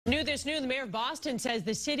this noon, the mayor of Boston says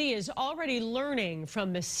the city is already learning from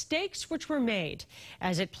mistakes which were made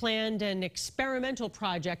as it planned an experimental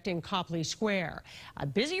project in Copley Square. A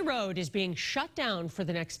busy road is being shut down for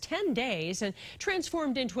the next 10 days and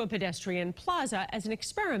transformed into a pedestrian plaza as an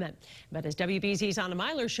experiment. But as WBZ's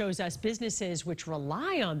Meiler shows us, businesses which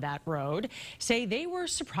rely on that road say they were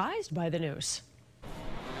surprised by the news.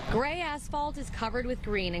 Gray asphalt is covered with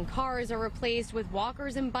green and cars are replaced with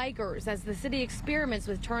walkers and bikers as the city experiments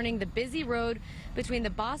with turning the busy road between the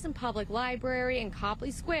Boston Public Library and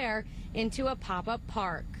Copley Square into a pop-up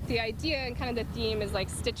park. The idea and kind of the theme is like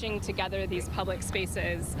stitching together these public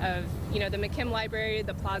spaces of, the McKim Library,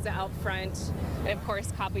 the plaza out front, and of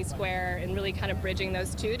course Copley Square, and really kind of bridging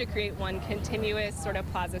those two to create one continuous sort of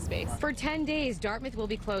plaza space. For 10 days, Dartmouth will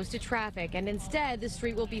be closed to traffic, and instead the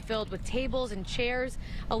street will be filled with tables and chairs,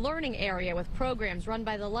 a learning area with programs run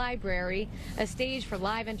by the library, a stage for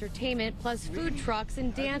live entertainment, plus food trucks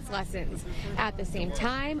and dance lessons. At the same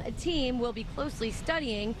time, a team will be closely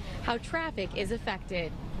studying how traffic is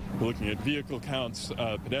affected. We're looking at vehicle counts,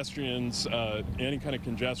 pedestrians, any kind of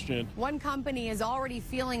congestion. One company is already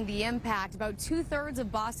feeling the impact. About 2/3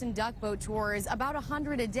 of Boston duck boat tours, about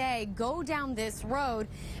 100 a day, go down this road.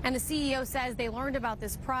 And the CEO says they learned about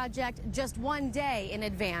this project just one day in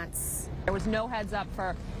advance. There was no heads up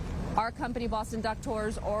for our company, Boston Duck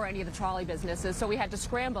Tours, or any of the trolley businesses, so we had to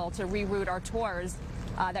scramble to reroute our tours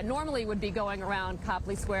that normally would be going around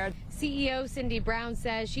Copley Square. CEO Cindy Brown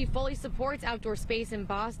says she fully supports outdoor space in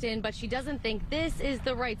Boston, but she doesn't think this is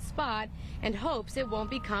the right spot and hopes it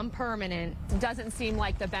won't become permanent. It doesn't seem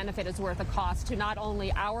like the benefit is worth the cost to not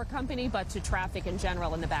only our company, but to traffic in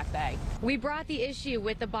general in the Back Bay. We brought the issue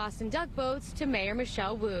with the Boston Duck Boats to Mayor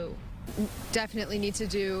Michelle Wu. Definitely need to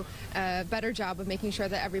do a better job of making sure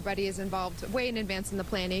that everybody is involved way in advance in the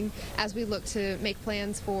planning as we look to make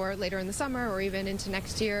plans for later in the summer or even into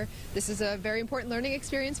next year. This is a very important learning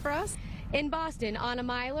experience for us. In Boston,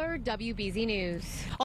 Meiler, WBZ News.